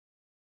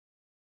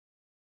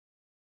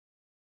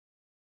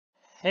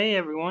Hey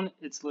everyone,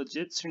 it's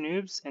Legit Sir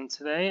Noobs, and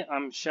today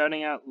I'm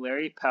shouting out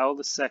Larry Powell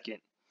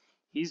II.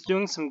 He's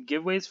doing some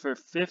giveaways for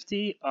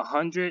 50,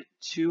 100,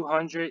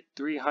 200,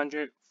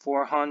 300,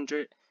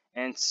 400,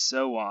 and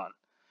so on.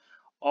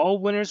 All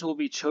winners will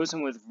be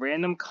chosen with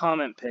random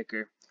comment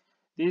picker.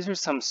 These are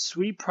some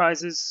sweet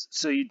prizes,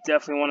 so you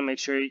definitely want to make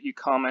sure you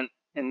comment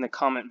in the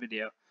comment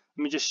video.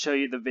 Let me just show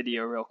you the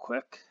video real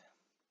quick.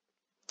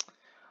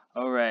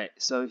 Alright,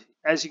 so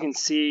as you can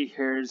see,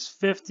 here's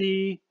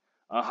 50,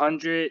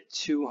 100,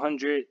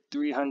 200,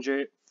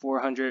 300,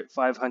 400,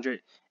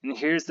 500, and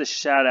here's the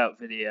shout out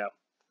video.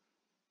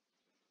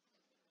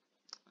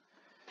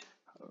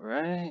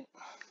 Alright.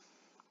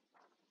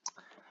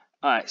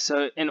 Alright,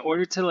 so in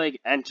order to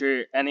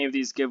enter any of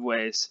these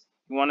giveaways,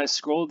 you want to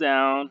scroll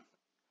down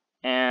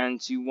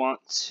and you want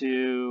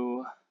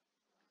to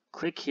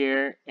click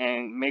here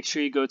and make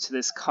sure you go to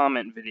this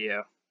comment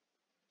video.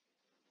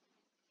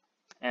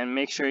 And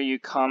make sure you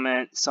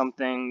comment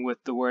something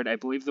with the word, I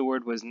believe the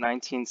word was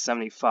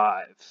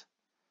 1975.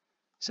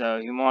 So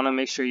you want to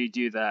make sure you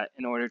do that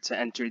in order to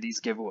enter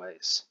these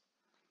giveaways.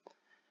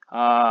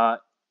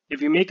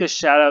 If you make a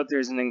shout out,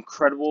 there's an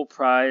incredible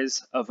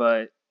prize of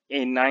a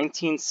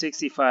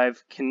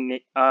 1965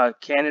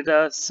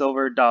 Canada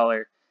silver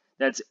dollar.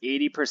 That's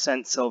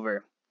 80%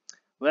 silver.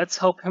 Let's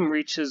help him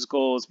reach his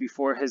goals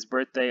before his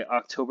birthday,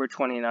 October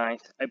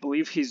 29th. I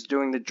believe he's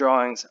doing the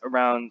drawings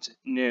around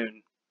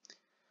noon.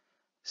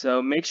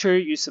 So make sure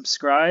you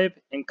subscribe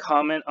and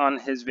comment on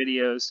his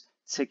videos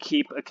to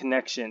keep a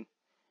connection.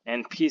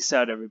 And peace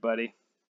out, everybody.